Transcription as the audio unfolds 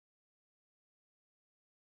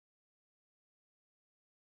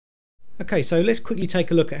Okay, so let's quickly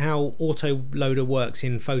take a look at how Autoloader works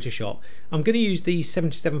in Photoshop. I'm going to use these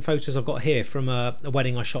 77 photos I've got here from a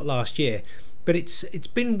wedding I shot last year, but it's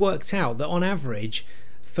been worked out that on average,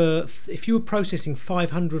 if you were processing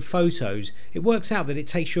 500 photos, it works out that it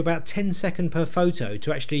takes you about 10 seconds per photo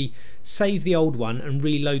to actually save the old one and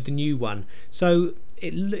reload the new one. So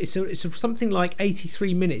it's something like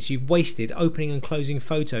 83 minutes you've wasted opening and closing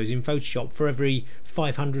photos in Photoshop for every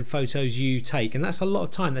 500 photos you take, and that's a lot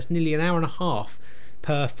of time. That's nearly an hour and a half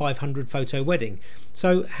per 500 photo wedding.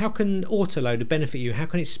 So how can Autoloader benefit you? How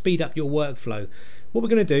can it speed up your workflow? What we're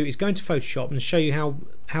going to do is go into Photoshop and show you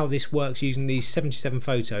how this works using these 77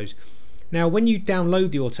 photos. Now, when you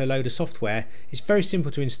download the Autoloader software, it's very simple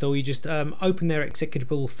to install. You just open their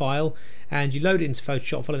executable file and you load it into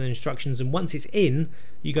Photoshop, follow the instructions, and once it's in,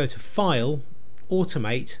 you go to File,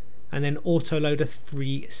 Automate, and then Autoloader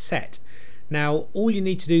 3 Set. Now, all you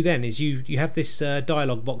need to do then is you have this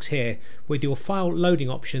dialog box here with your file loading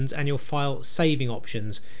options and your file saving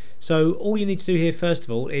options. So all you need to do here first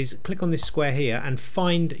of all is click on this square here and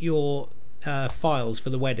find your files for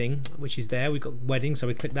the wedding, which is there. We've got wedding, so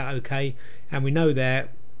we click that OK, and we know there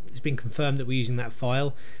it's been confirmed that we're using that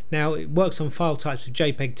file. Now it works on file types of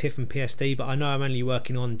JPEG, TIFF and PSD, but I know I'm only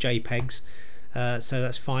working on JPEGs, so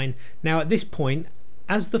that's fine. Now at this point,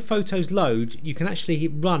 as the photos load, you can actually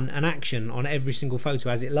run an action on every single photo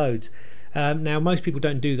as it loads. Now most people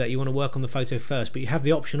don't do that. You want to work on the photo first, but you have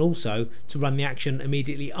the option also to run the action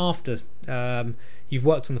immediately after you've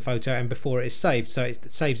worked on the photo and before it is saved, so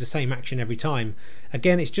it saves the same action every time.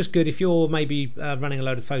 Again, it's just good if you're maybe running a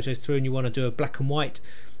load of photos through and you want to do a black and white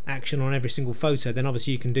action on every single photo, then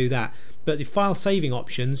obviously you can do that. But the file saving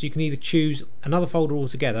options, you can either choose another folder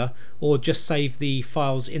altogether or just save the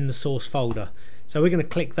files in the source folder. So we're going to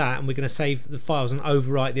click that and we're going to save the files and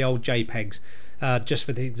overwrite the old JPEGs. Just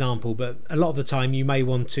for this example, but a lot of the time you may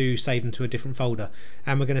want to save them to a different folder,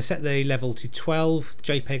 and we're going to set the level to 12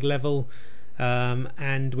 JPEG level,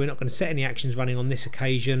 and we're not going to set any actions running on this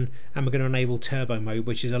occasion, and we're going to enable turbo mode,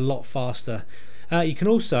 which is a lot faster. You can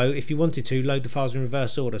also, if you wanted to, load the files in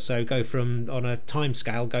reverse order, so go from, on a time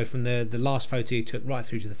scale, go from the last photo you took right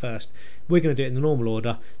through to the first. We're going to do it in the normal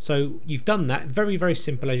order. So you've done that, very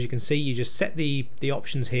simple. As you can see, you just set the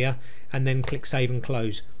options here and then click save and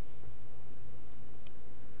close.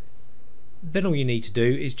 Then all you need to do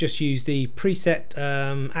is just use the preset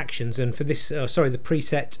actions, and for this, the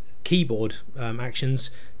preset keyboard actions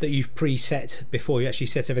that you've preset before you actually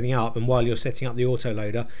set everything up and while you're setting up the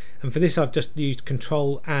autoloader. And for this I've just used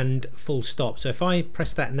Control and full stop. So if I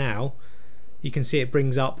press that now, you can see it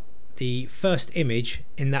brings up the first image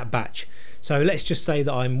in that batch. So let's just say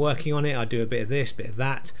that I'm working on it, I do a bit of this, bit of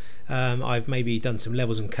that, I've maybe done some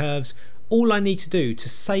levels and curves. All I need to do to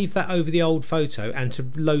save that over the old photo and to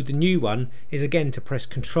load the new one is again to press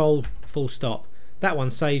Control full stop. That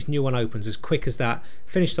one saves, new one opens, as quick as that.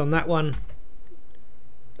 Finished on that one,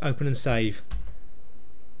 open and save.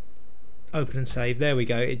 Open and save, there we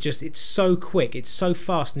go. It's so quick, it's so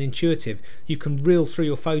fast and intuitive. You can reel through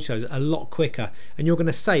your photos a lot quicker, and you're going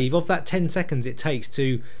to save, of that 10 seconds it takes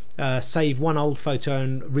to save one old photo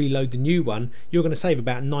and reload the new one, you're going to save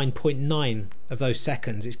about 9.9 of those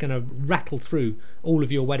seconds. It's going to rattle through all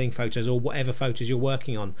of your wedding photos or whatever photos you're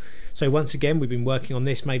working on. So once again, we've been working on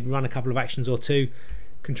this, maybe run a couple of actions or two.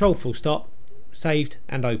 Control full stop, saved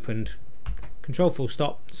and opened. Control full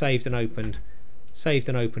stop, saved and opened. Saved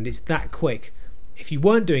and opened. It's that quick. If you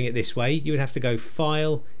weren't doing it this way, you would have to go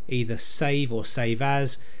File, either Save or Save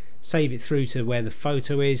As, save it through to where the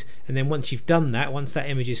photo is, and then once you've done that, once that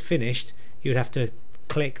image is finished, you would have to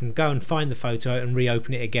click and go and find the photo and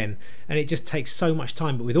reopen it again, and it just takes so much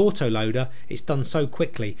time. But with Autoloader, it's done so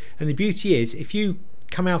quickly. And the beauty is, if you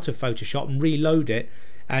come out of Photoshop and reload it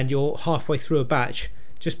and you're halfway through a batch,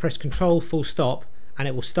 just press Control full stop and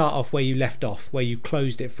it will start off where you left off, where you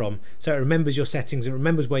closed it from. So it remembers your settings, it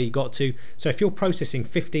remembers where you got to. So if you're processing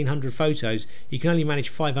 1500 photos, you can only manage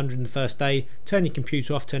 500 in the first day. Turn your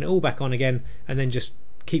computer off, turn it all back on again, and then just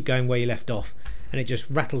keep going where you left off, and it just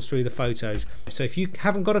rattles through the photos. So if you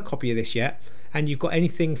haven't got a copy of this yet, and you've got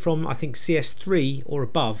anything from, I think, CS3 or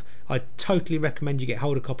above, I totally recommend you get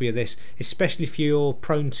hold of a copy of this, especially if you're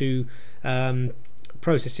prone to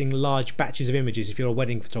processing large batches of images, if you're a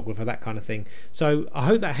wedding photographer, that kind of thing. So I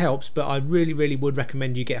hope that helps, but I really would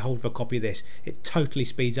recommend you get hold of a copy of this. It totally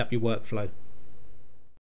speeds up your workflow.